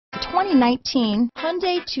2019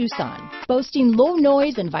 Hyundai Tucson. Boasting low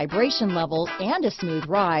noise and vibration levels and a smooth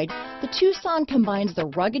ride, the Tucson combines the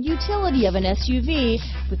rugged utility of an SUV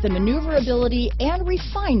with the maneuverability and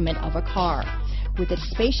refinement of a car. With its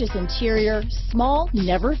spacious interior, small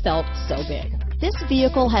never felt so big. This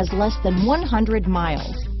vehicle has less than 100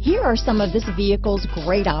 miles. Here are some of this vehicle's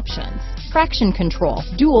great options: traction control,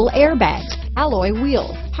 dual airbags, alloy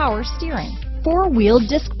wheels, power steering, four-wheel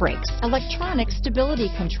disc brakes, electronic stability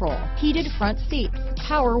control, heated front seats,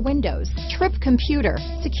 power windows, trip computer,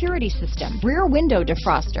 security system, rear window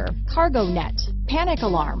defroster, cargo net, panic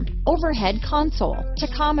alarm, overhead console,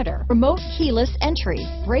 tachometer, remote keyless entry,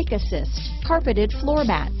 brake assist, carpeted floor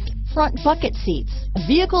mats, front bucket seats. A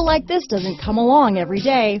vehicle like this doesn't come along every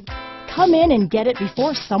day. Come in and get it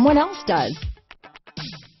before someone else does.